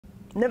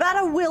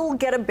Nevada will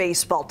get a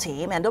baseball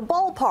team and a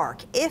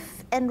ballpark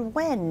if and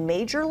when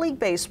Major League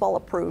Baseball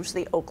approves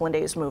the Oakland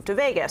A's move to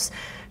Vegas.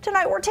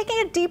 Tonight, we're taking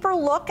a deeper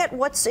look at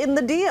what's in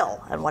the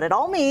deal and what it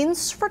all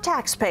means for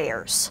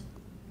taxpayers.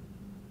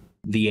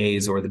 The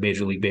A's or the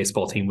Major League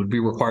Baseball team would be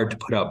required to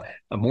put up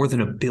more than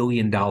 $1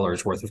 billion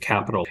worth of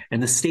capital,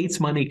 and the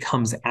state's money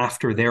comes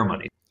after their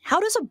money.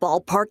 How does a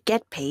ballpark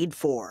get paid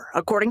for?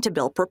 According to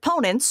bill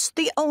proponents,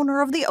 the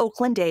owner of the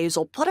Oakland A's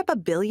will put up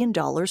 $1 billion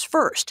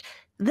first.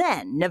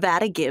 Then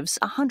Nevada gives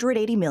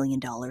 $180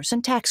 million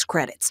in tax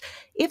credits.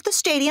 If the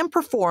stadium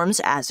performs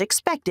as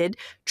expected,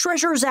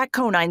 Treasurer Zach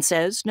Conine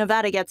says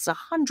Nevada gets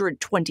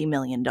 $120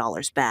 million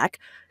back.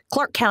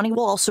 Clark County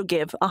will also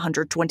give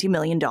 $120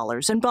 million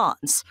in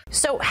bonds.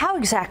 So how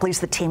exactly is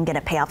the team going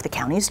to pay off the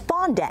county's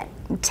bond debt?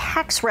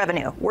 Tax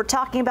revenue. We're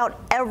talking about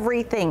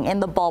everything in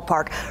the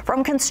ballpark,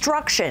 from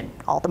construction,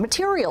 all the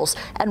materials,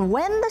 and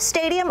when the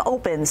stadium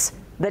opens,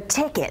 the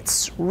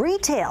tickets,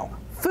 retail,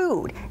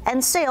 food,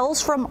 and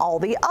sales from all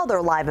the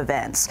other live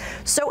events.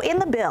 So in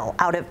the bill,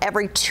 out of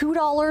every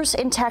 $2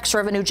 in tax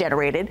revenue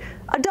generated,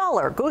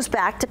 $1 goes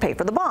back to pay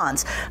for the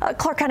bonds. A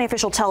Clark County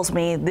official tells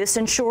me this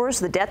ensures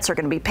the debts are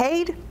going to be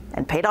paid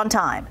and paid on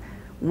time.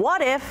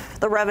 What if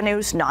the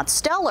revenue's not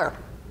stellar?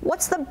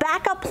 What's the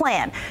backup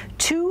plan?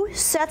 2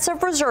 sets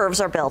of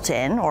reserves are built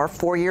in, or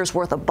 4 years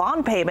worth of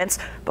bond payments,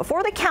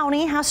 before the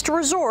county has to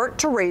resort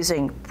to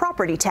raising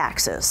property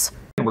taxes.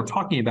 We're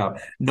talking about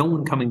no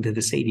one coming to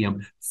the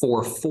stadium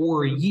for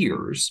 4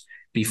 years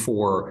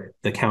before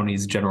the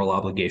county's general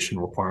obligation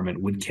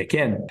requirement would kick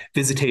in.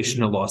 Visitation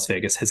to Las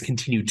Vegas has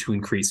continued to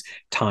increase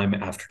time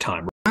after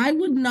time. I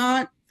would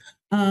not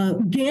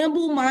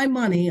gamble my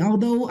money,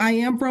 although I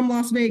am from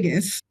Las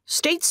Vegas.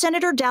 State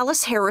Senator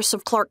Dallas Harris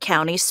of Clark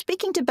County,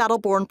 speaking to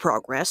Battleborn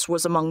Progress,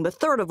 was among the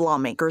third of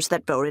lawmakers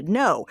that voted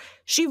no.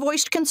 She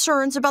voiced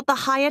concerns about the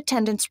high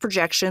attendance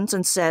projections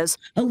and says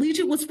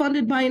Allegiant was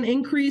funded by an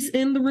increase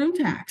in the room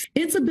tax.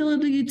 Its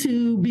ability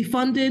to be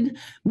funded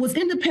was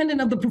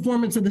independent of the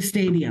performance of the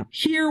stadium.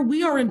 Here,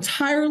 we are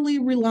entirely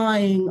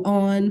relying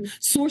on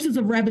sources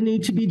of revenue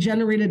to be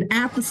generated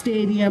at the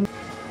stadium.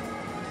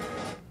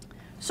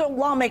 So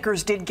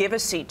lawmakers did give a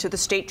seat to the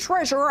state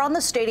treasurer on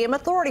the Stadium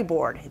Authority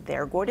Board.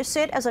 They're going to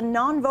sit as a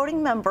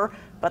non-voting member,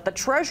 but the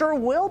treasurer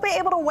will be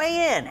able to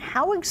weigh in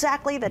how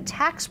exactly the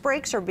tax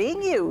breaks are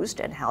being used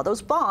and how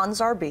those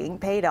bonds are being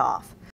paid off.